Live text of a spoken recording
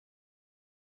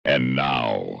And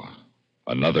now,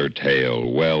 another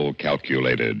tale well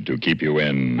calculated to keep you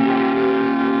in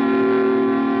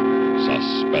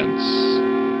suspense.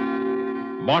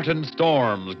 Martin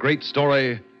Storm's great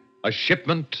story, A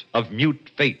Shipment of Mute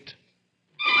Fate.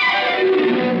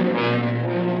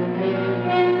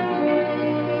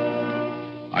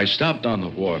 I stopped on the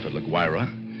wharf at La Guaira,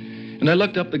 and I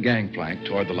looked up the gangplank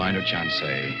toward the liner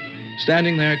Chancay,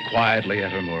 standing there quietly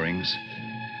at her moorings.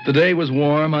 The day was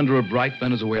warm under a bright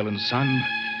Venezuelan sun,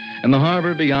 and the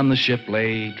harbor beyond the ship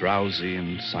lay drowsy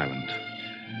and silent.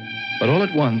 But all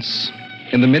at once,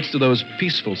 in the midst of those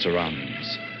peaceful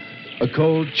surroundings, a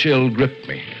cold chill gripped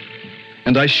me,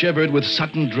 and I shivered with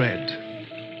sudden dread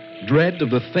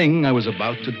of the thing I was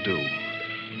about to do.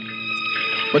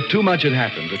 But too much had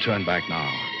happened to turn back now.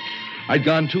 I'd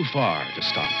gone too far to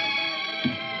stop.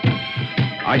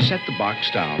 I set the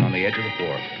box down on the edge of the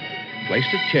wharf,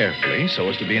 placed it carefully so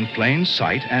as to be in plain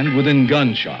sight and within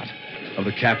gunshot of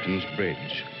the captain's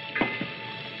bridge.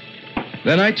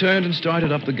 Then I turned and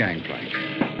started up the gangplank.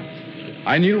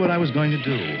 I knew what I was going to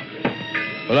do,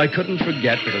 but I couldn't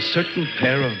forget that a certain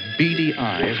pair of beady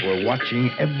eyes were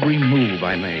watching every move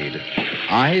I made.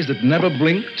 Eyes that never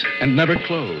blinked and never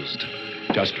closed,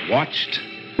 just watched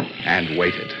and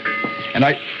waited. And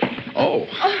Oh,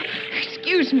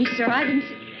 excuse me, sir. I didn't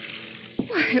see...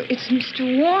 Well, it's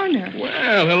Mr. Warner.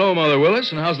 Well, hello, Mother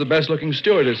Willis, and how's the best-looking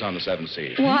stewardess on the Seven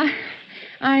Seas? Well,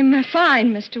 I'm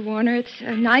fine, Mr. Warner. It's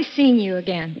nice seeing you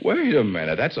again. Wait a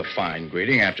minute. That's a fine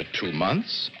greeting after 2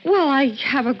 months. Well, I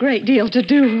have a great deal to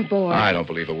do aboard. I don't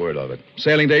believe a word of it.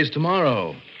 Sailing day's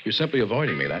tomorrow. You're simply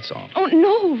avoiding me, that's all. Oh,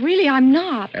 no, really, I'm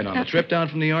not. And on the trip down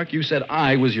from New York, you said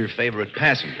I was your favorite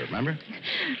passenger, remember?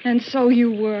 And so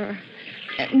you were.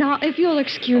 Now, if you'll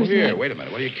excuse me... Oh, here, wait a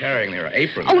minute. What are you carrying there? An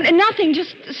apron? Oh, nothing,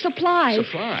 just supplies.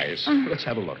 Supplies? Let's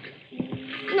have a look.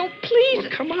 No, please.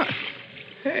 Well, come on.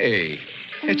 Hey,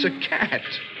 it's a cat.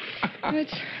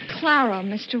 It's Clara,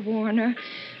 Mr. Warner.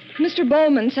 Mr.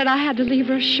 Bowman said I had to leave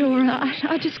her ashore.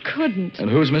 I just couldn't.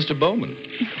 And who's Mr. Bowman?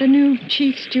 The new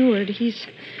chief steward. He's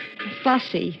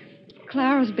fussy.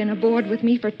 Clara's been aboard with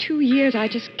me for 2 years. I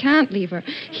just can't leave her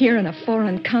here in a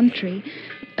foreign country,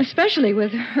 especially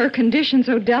with her condition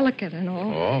so delicate and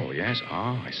all. Oh, yes.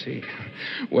 Oh, I see.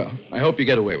 Well, I hope you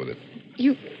get away with it.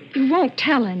 You won't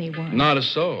tell anyone? Not a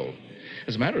soul.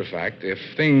 As a matter of fact, if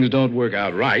things don't work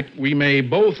out right, we may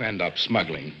both end up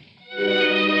smuggling.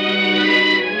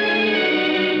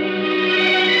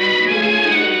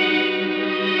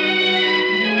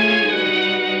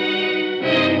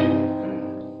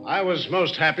 I was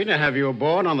most happy to have you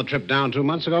aboard on the trip down 2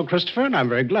 months ago, Christopher, and I'm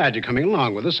very glad you're coming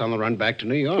along with us on the run back to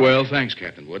New York. Well, thanks,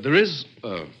 Captain Wood. There is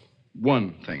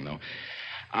one thing, though.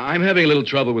 I'm having a little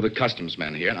trouble with the customs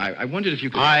men here, and I wondered if you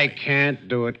could... I can't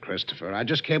do it, Christopher. I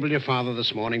just cabled your father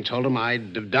this morning, told him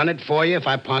I'd have done it for you if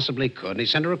I possibly could, and he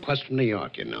sent a request from New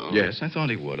York, you know. Yes, I thought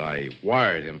he would. I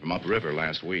wired him from upriver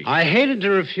last week. I hated to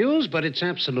refuse, but it's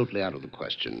absolutely out of the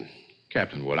question.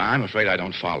 Captain Wood, I'm afraid I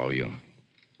don't follow you.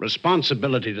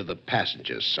 Responsibility to the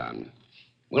passengers, son.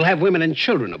 We'll have women and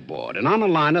children aboard, and on a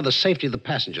liner, the safety of the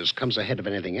passengers comes ahead of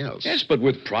anything else. Yes, but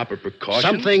with proper precautions.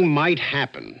 Something might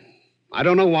happen. I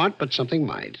don't know what, but something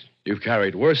might. You've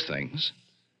carried worse things.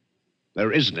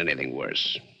 There isn't anything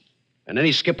worse. And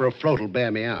any skipper afloat will bear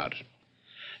me out.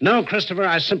 No, Christopher,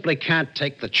 I simply can't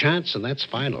take the chance, and that's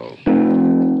final.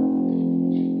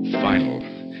 Final?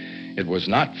 It was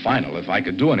not final if I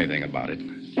could do anything about it.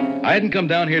 I hadn't come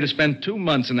down here to spend 2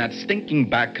 months in that stinking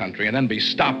backcountry and then be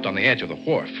stopped on the edge of the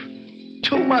wharf.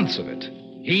 2 months of it.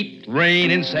 Heat,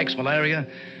 rain, insects, malaria.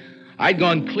 I'd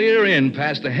gone clear in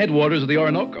past the headwaters of the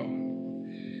Orinoco.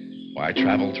 Why, I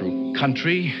traveled through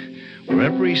country where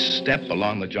every step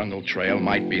along the jungle trail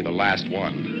might be the last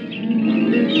one.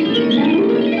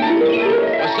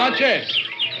 Sanchez!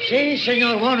 Si,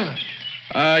 Senor Warner.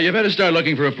 You better start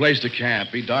looking for a place to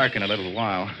camp. Be dark in a little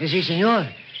while. Si, senor.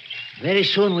 Very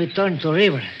soon we turn to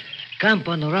river. Camp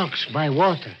on the rocks by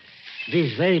water.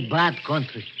 This very bad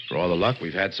country. For all the luck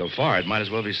we've had so far, it might as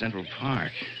well be Central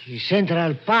Park.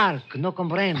 Central Park, no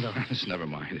comprendo. Never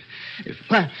mind.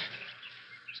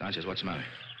 Sanchez, what's the matter?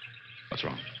 What's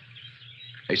wrong?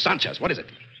 Hey, Sanchez, what is it?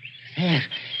 There,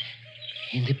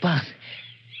 in the path.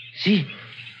 See?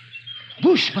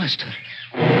 Bushmaster.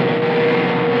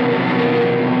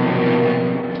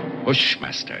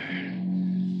 Bushmaster.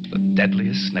 The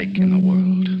deadliest snake in the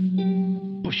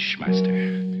world. Bushmaster.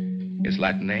 His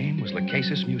Latin name was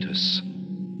Lachesis mutus.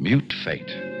 Mute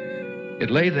fate. It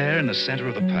lay there in the center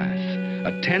of the path,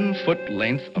 a 10-foot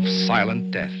length of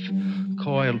silent death,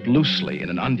 coiled loosely in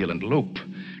an undulant loop,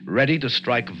 ready to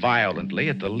strike violently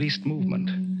at the least movement.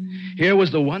 Here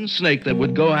was the one snake that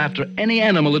would go after any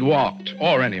animal that walked,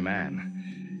 or any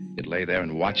man. It lay there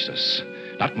and watched us,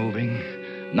 not moving,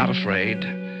 not afraid,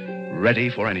 ready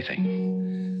for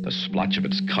anything. The splotch of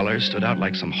its color stood out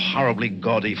like some horribly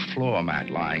gaudy floor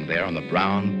mat lying there on the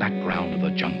brown background of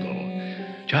the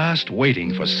jungle, just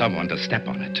waiting for someone to step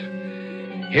on it.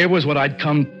 Here was what I'd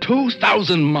come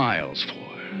 2,000 miles for.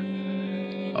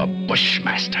 A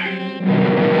bushmaster.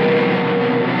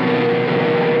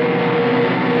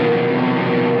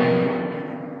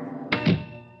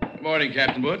 Good morning,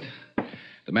 Captain Wood.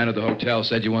 The man at the hotel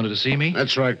said you wanted to see me?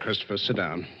 That's right, Christopher. Sit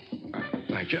down.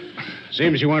 Thank you.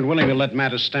 Seems you weren't willing to let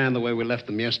matters stand the way we left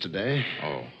them yesterday.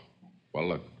 Oh. Well,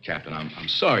 look, Captain, I'm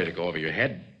sorry to go over your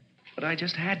head, but I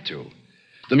just had to.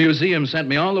 The museum sent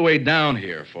me all the way down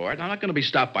here for it. I'm not going to be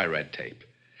stopped by red tape.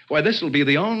 Why, this will be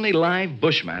the only live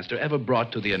bushmaster ever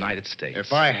brought to the United States.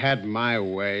 If I had my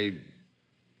way...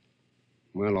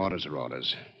 Well, orders are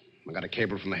orders. I got a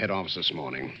cable from the head office this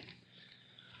morning.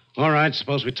 All right,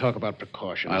 suppose we talk about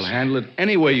precautions. I'll handle it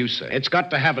any way you say. It's got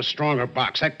to have a stronger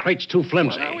box. That crate's too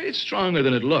flimsy. Well, it's stronger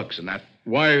than it looks, and that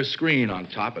wire screen on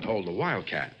top would hold the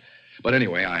Wildcat. But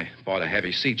anyway, I bought a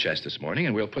heavy sea chest this morning,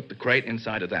 and we'll put the crate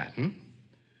inside of that,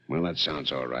 Well, that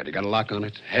sounds all right. You got a lock on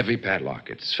it? Heavy padlock.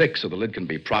 It's fixed so the lid can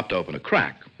be propped open a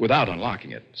crack without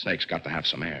unlocking it. Snake's got to have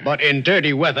some air. But in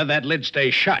dirty weather, that lid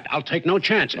stays shut. I'll take no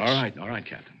chances. All right,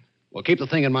 Captain. Well, keep the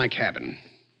thing in my cabin.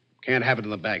 Can't have it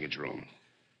in the baggage room.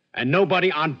 And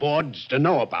nobody on board's to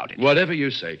know about it. Whatever you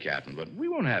say, Captain, but we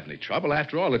won't have any trouble.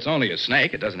 After all, it's only a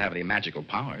snake. It doesn't have any magical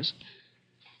powers.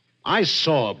 I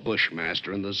saw a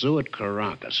bushmaster in the zoo at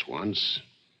Caracas once.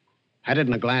 Had it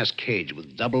in a glass cage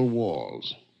with double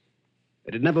walls.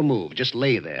 It'd never move, just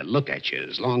lay there, look at you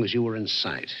as long as you were in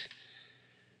sight.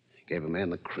 Gave a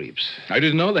man the creeps. I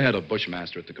didn't know they had a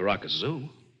bushmaster at the Caracas Zoo.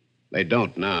 They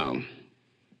don't now.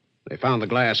 They found the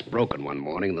glass broken one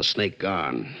morning and the snake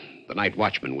gone. The night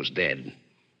watchman was dead.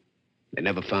 They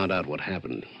never found out what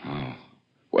happened. Oh.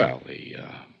 Well, the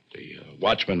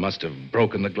watchman must have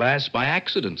broken the glass by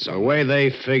accident, so. The way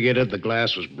they figured it, the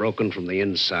glass was broken from the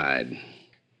inside.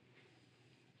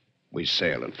 We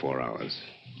sail in 4 hours.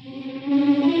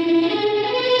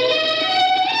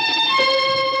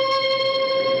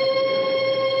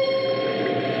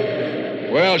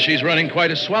 Well, she's running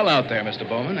quite a swell out there, Mr.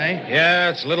 Bowman, eh? Yeah,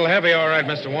 it's a little heavy, all right,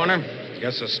 Mr. Warner.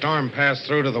 Guess the storm passed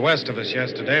through to the west of us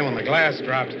yesterday when the glass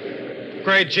dropped.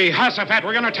 Great G. Hossafat,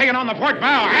 we're going to take it on the port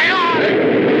bow. Hang on!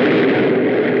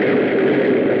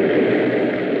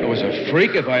 It was a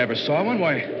freak if I ever saw one.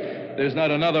 Why, there's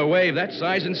not another wave that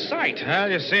size in sight.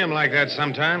 Well, you see them like that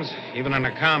sometimes, even in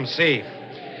a calm sea.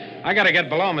 I got to get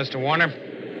below, Mr. Warner.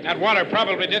 That water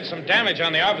probably did some damage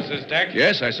on the officer's deck.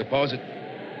 Yes, I suppose it.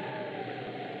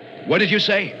 What did you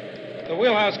say? The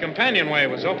wheelhouse companionway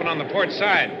was open on the port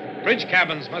side. Bridge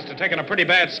cabins must have taken a pretty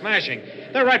bad smashing.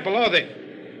 They're right below the...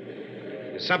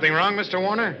 Is something wrong, Mr.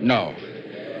 Warner? No.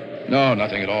 No,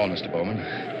 nothing at all, Mr. Bowman.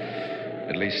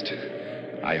 At least,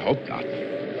 I hope not.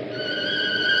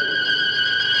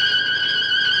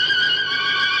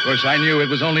 Of course, I knew it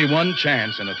was only one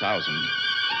chance in 1,000.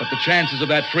 But the chances of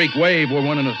that freak wave were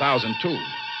 1 in 1,000, too.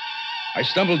 I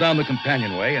stumbled down the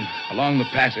companionway and along the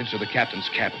passage to the captain's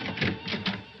cabin.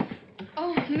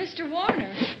 Oh, Mr.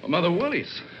 Warner. Well, Mother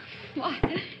Willie's. Why,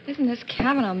 isn't this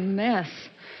cabin a mess?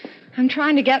 I'm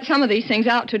trying to get some of these things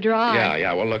out to dry.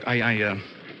 Yeah. Well, look, I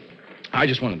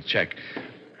just wanted to check.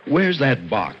 Where's that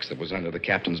box that was under the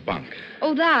captain's bunk?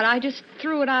 Oh, that. I just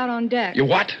threw it out on deck. You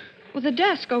what? Well, the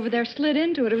desk over there slid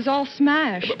into it. It was all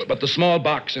smashed. But the small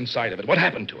box inside of it, what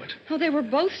happened to it? Oh, they were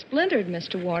both splintered,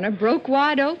 Mr. Warner. Broke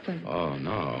wide open. Oh,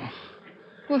 no.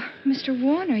 Well, Mr.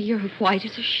 Warner, you're white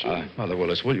as a sheet. Mother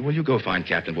Willis, will you go find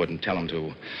Captain Wood and tell him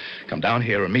to come down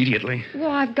here immediately?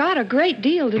 Well, I've got a great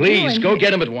deal to do. Please, go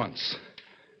get him at once.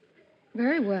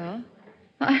 Very well.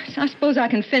 I suppose I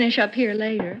can finish up here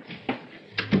later.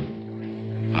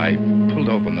 I pulled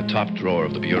open the top drawer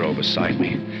of the bureau beside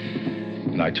me,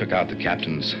 and I took out the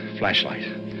captain's flashlight.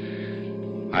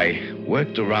 I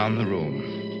worked around the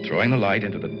room, throwing the light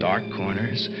into the dark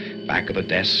corners, back of the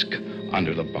desk,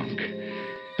 under the bunk.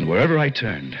 And wherever I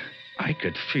turned, I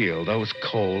could feel those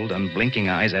cold, unblinking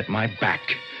eyes at my back,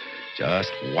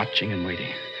 just watching and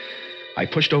waiting. I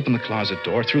pushed open the closet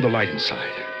door, threw the light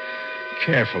inside.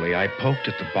 Carefully, I poked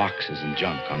at the boxes and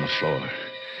junk on the floor.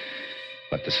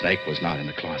 But the snake was not in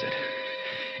the closet.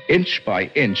 Inch by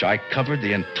inch, I covered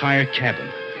the entire cabin.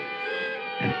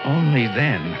 And only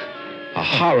then, a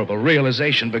horrible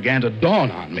realization began to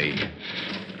dawn on me.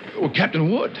 Oh,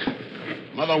 Captain Wood.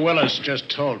 Mother Willis just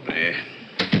told me.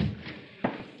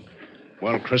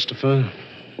 Well, Christopher,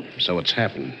 so it's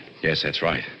happened. Yes, that's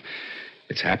right.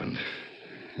 It's happened.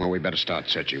 Well, we better start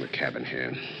searching the cabin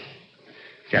here.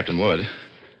 Captain Wood,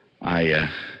 I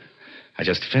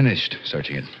just finished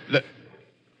searching it.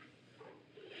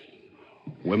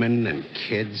 Women and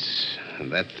kids, and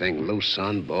that thing loose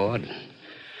on board.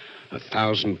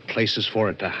 1,000 places for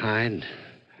it to hide.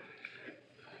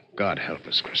 God help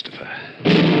us, Christopher.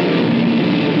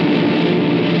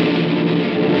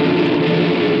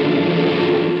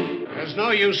 There's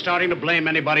no use starting to blame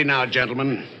anybody now,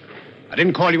 gentlemen. I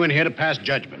didn't call you in here to pass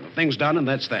judgment. The thing's done, and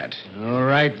that's that. All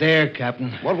right there,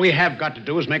 Captain. What we have got to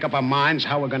do is make up our minds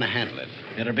how we're going to handle it.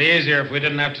 It'd be easier if we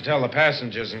didn't have to tell the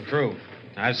passengers and crew.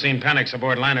 I've seen panics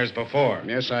aboard liners before.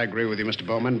 Yes, I agree with you, Mr.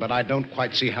 Bowman, but I don't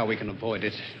quite see how we can avoid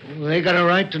it. Well, they got a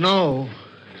right to know.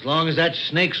 As long as that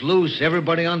snake's loose,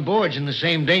 everybody on board's in the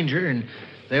same danger, and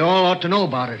they all ought to know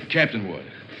about it. Captain Wood,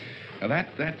 now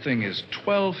that thing is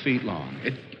 12 feet long.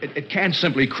 It can't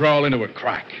simply crawl into a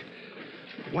crack.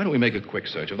 Why don't we make a quick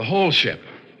search of the whole ship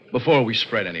before we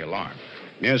spread any alarm?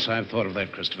 Yes, I've thought of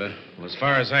that, Christopher. Well, as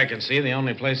far as I can see, the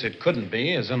only place it couldn't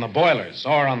be is in the boilers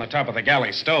or on the top of the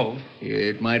galley stove.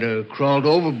 It might have crawled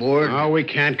overboard. No, we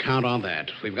can't count on that.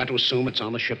 We've got to assume it's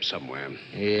on the ship somewhere.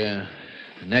 Yeah,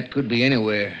 and that could be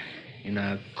anywhere. In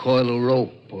a coil of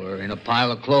rope or in a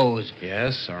pile of clothes.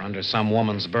 Yes, or under some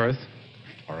woman's berth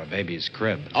or a baby's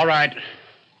crib. All right.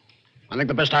 I think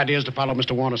the best idea is to follow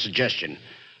Mr. Warner's suggestion.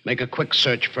 Make a quick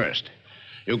search first.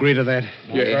 You agree to that?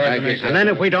 Yeah, I guess so. And then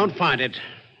if we don't find it,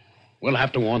 we'll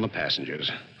have to warn the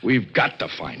passengers. We've got to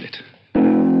find it.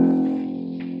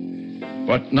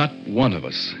 But not one of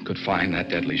us could find that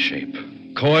deadly shape.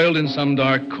 Coiled in some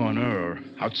dark corner or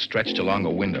outstretched along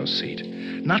a window seat.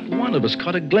 Not one of us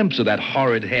caught a glimpse of that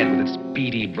horrid head with its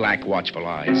beady, black, watchful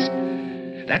eyes.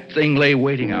 That thing lay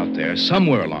waiting out there,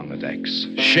 somewhere along the decks,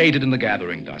 shaded in the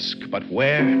gathering dusk. But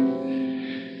where?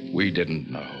 We didn't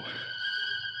know.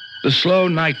 The slow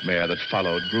nightmare that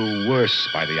followed grew worse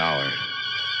by the hour.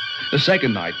 The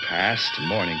second night passed, and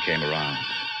morning came around.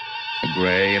 A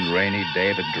gray and rainy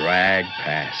day that dragged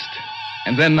past.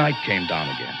 And then night came down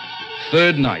again.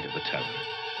 Third night of the terror.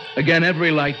 Again,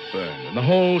 every light burned, and the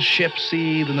whole ship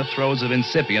seethed in the throes of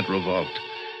incipient revolt.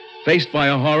 Faced by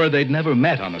a horror they'd never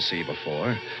met on the sea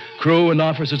before, crew and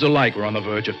officers alike were on the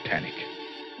verge of panic.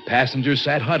 Passengers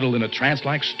sat huddled in a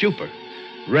trance-like stupor,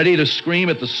 ready to scream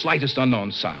at the slightest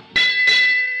unknown sound.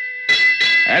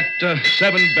 At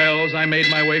 7 bells, I made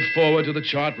my way forward to the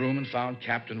chart room and found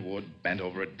Captain Wood bent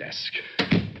over a desk.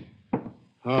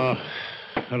 Oh,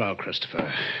 hello,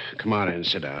 Christopher. Come on in,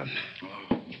 sit down.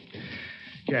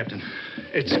 Captain,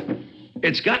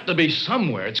 it's got to be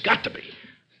somewhere. It's got to be.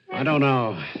 I don't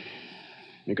know.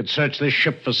 You could search this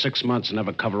ship for 6 months and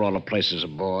never cover all the places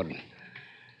aboard.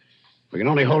 We can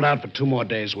only hold out for 2 more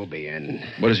days, we'll be in.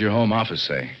 What does your home office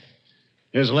say?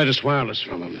 Here's the latest wireless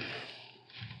from them.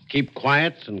 Keep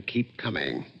quiet and keep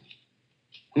coming.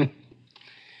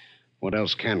 What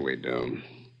else can we do?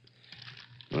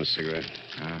 Want a cigarette?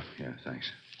 Yeah,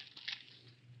 thanks.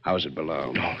 How's it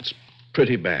below? Oh, it's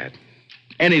pretty bad.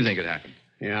 Anything could happen.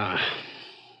 Yeah.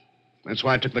 That's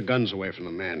why I took the guns away from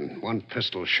the men. One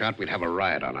pistol shot, we'd have a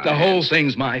riot on our The whole hands.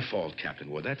 thing's my fault, Captain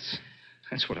Wood.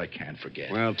 That's what I can't forget.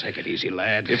 Well, take it easy,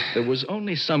 lad. If there was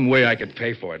only some way I could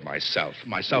pay for it myself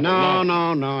No, alone.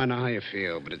 no, I know how you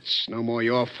feel, but it's no more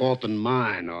your fault than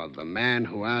mine or the man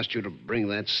who asked you to bring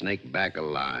that snake back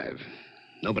alive.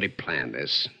 Nobody planned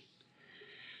this.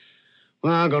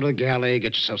 Well, go to the galley,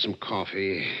 get yourself some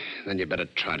coffee, then you better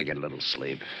try to get a little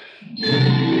sleep.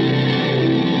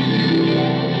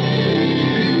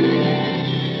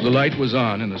 The light was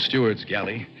on in the steward's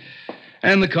galley,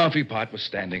 and the coffee pot was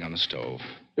standing on the stove.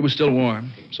 It was still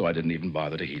warm, so I didn't even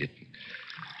bother to heat it.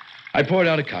 I poured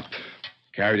out a cup,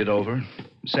 carried it over, and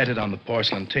set it on the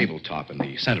porcelain tabletop in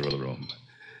the center of the room.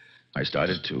 I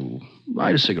started to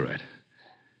light a cigarette.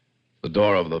 The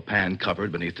door of the pan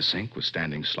cupboard beneath the sink was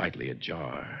standing slightly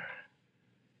ajar,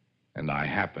 and I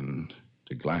happened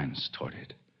to glance toward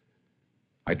it.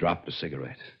 I dropped the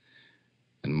cigarette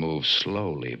and moved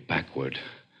slowly backward.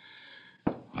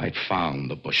 I'd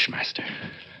found the Bushmaster.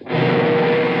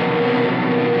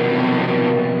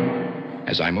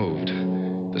 As I moved,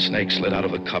 the snake slid out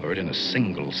of the cupboard in a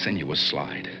single sinuous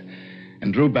slide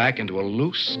and drew back into a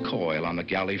loose coil on the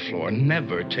galley floor,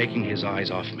 never taking his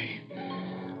eyes off me.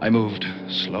 I moved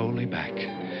slowly back,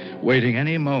 waiting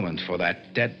any moment for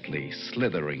that deadly,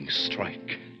 slithering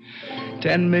strike.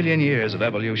 10 million years of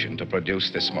evolution to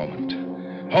produce this moment.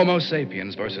 Homo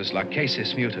sapiens versus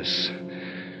Lachesis mutus.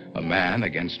 A man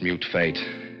against mute fate.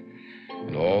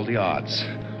 And all the odds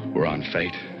were on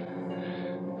fate.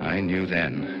 I knew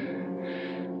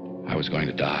then I was going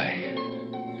to die.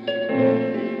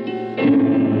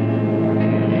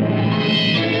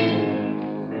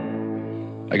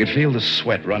 I could feel the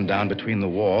sweat run down between the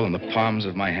wall and the palms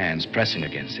of my hands pressing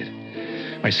against it.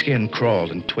 My skin crawled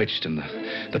and twitched, and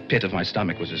the pit of my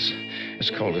stomach was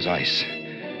as cold as ice.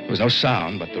 There was no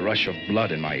sound but the rush of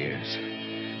blood in my ears.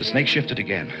 The snake shifted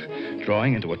again,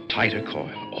 drawing into a tighter coil,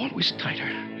 always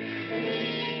tighter.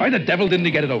 Why the devil didn't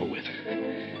he get it over with?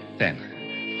 Then,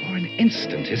 for an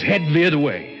instant, his head veered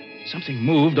away. Something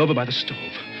moved over by the stove.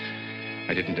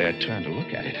 I didn't dare turn to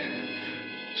look at it.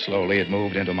 Slowly, it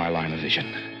moved into my line of vision.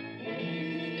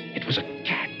 It was a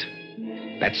cat.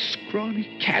 That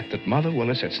scrawny cat that Mother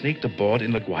Willis had sneaked aboard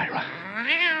in La Guaira.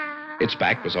 Its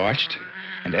back was arched,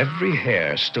 and every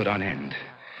hair stood on end.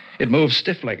 It moved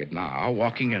stiff-legged now,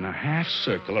 walking in a half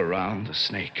circle around the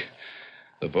snake.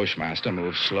 The bushmaster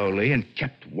moved slowly and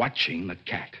kept watching the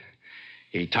cat.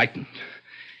 He tightened.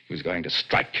 He was going to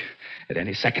strike at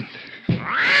any second.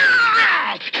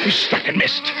 He struck and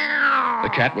missed.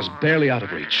 The cat was barely out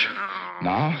of reach.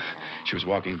 Now, she was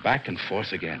walking back and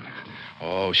forth again.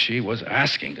 Oh, she was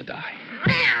asking to die.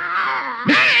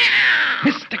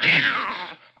 Missed again.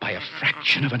 By a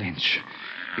fraction of an inch.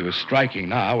 He was striking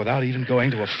now without even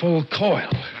going to a full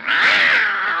coil.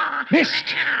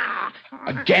 Missed.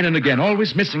 Again and again,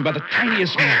 always missing by the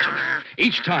tiniest margin.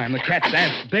 Each time, the cat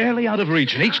danced barely out of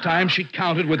reach, and each time she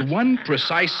countered with one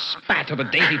precise spat of a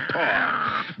dainty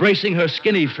paw, bracing her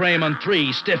skinny frame on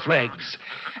 3 stiff legs.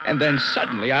 And then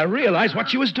suddenly, I realized what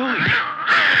she was doing.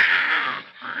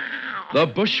 The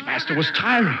bushmaster was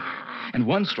tiring, and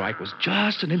one strike was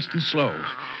just an instant slow.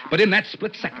 But in that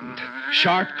split second,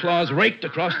 sharp claws raked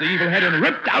across the evil head and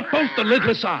ripped out both the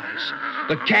lidless eyes.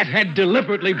 The cat had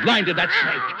deliberately blinded that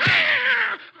snake.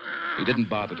 He didn't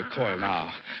bother to coil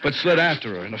now, but slid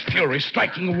after her in a fury,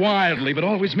 striking wildly, but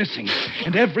always missing.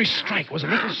 And every strike was a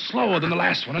little slower than the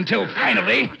last one, until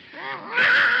finally...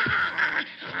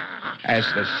 As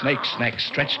the snake's neck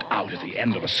stretched out at the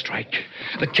end of a strike,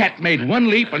 the cat made one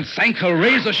leap and sank her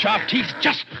razor-sharp teeth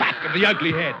just back of the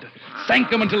ugly head.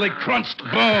 Sank them until they crunched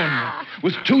bone.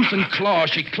 With tooth and claw,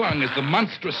 she clung as the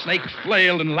monstrous snake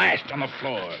flailed and lashed on the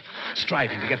floor,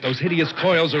 striving to get those hideous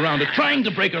coils around it, trying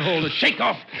to break her hold, to shake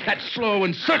off that slow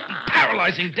and certain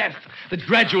paralyzing death that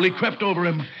gradually crept over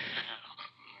him.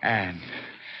 And,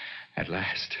 at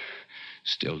last,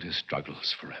 stilled his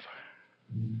struggles forever.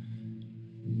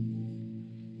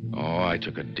 Oh, I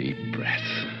took a deep breath.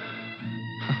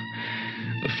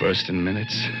 The first in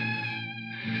minutes.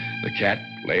 The cat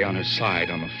lay on her side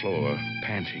on the floor,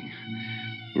 panting,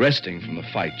 resting from the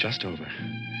fight just over.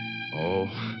 Oh,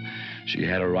 she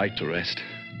had a right to rest.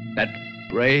 That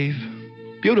brave,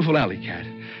 beautiful alley cat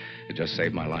had just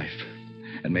saved my life,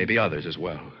 and maybe others as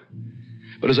well.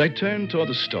 But as I turned toward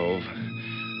the stove,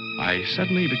 I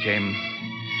suddenly became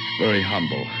very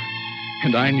humble,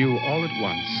 and I knew all at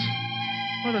once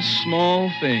what a small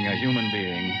thing a human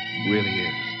being really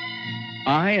is.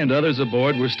 I and others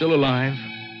aboard were still alive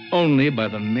only by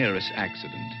the merest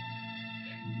accident.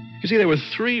 You see, there were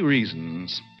 3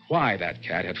 reasons why that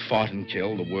cat had fought and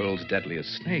killed the world's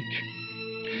deadliest snake.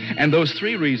 And those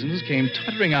 3 reasons came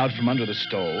tottering out from under the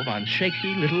stove on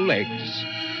shaky little legs.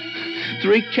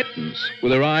 3 kittens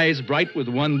with their eyes bright with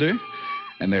wonder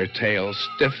and their tails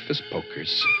stiff as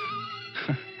pokers.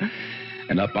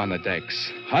 And up on the decks,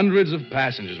 hundreds of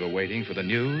passengers were waiting for the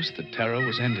news that terror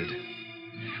was ended.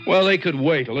 Well, they could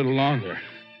wait a little longer.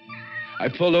 I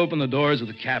pulled open the doors of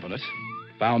the cabinet,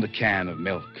 found a can of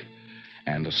milk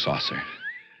and a saucer.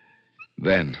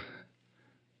 Then,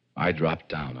 I dropped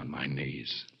down on my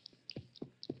knees.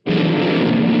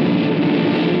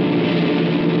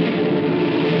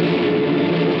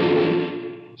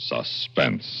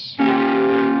 Suspense.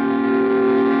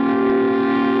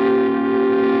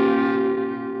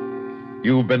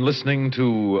 You've been listening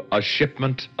to A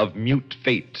Shipment of Mute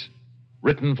Fate,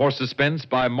 written for Suspense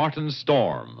by Martin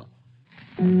Storm.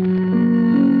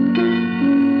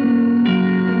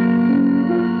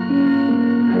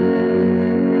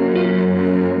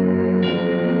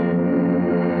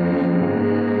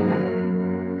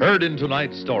 Heard in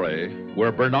tonight's story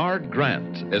were Bernard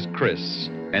Grant as Chris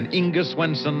and Inga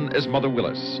Swenson as Mother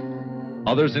Willis.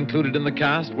 Others included in the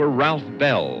cast were Ralph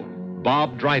Bell,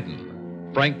 Bob Dryden,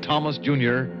 Frank Thomas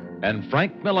Jr., and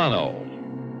Frank Milano.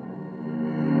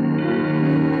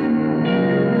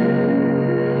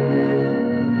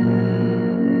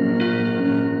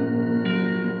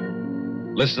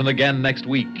 Listen again next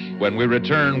week when we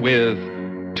return with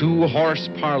 2 Horse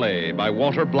Parley by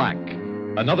Walter Black,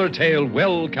 another tale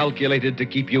well calculated to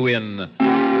keep you in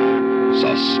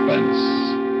Suspense.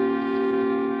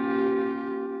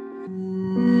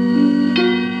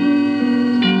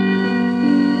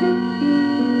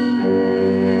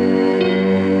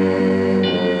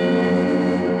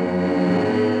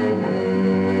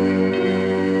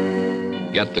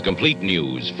 Get the complete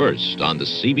news first on the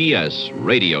CBS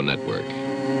Radio Network.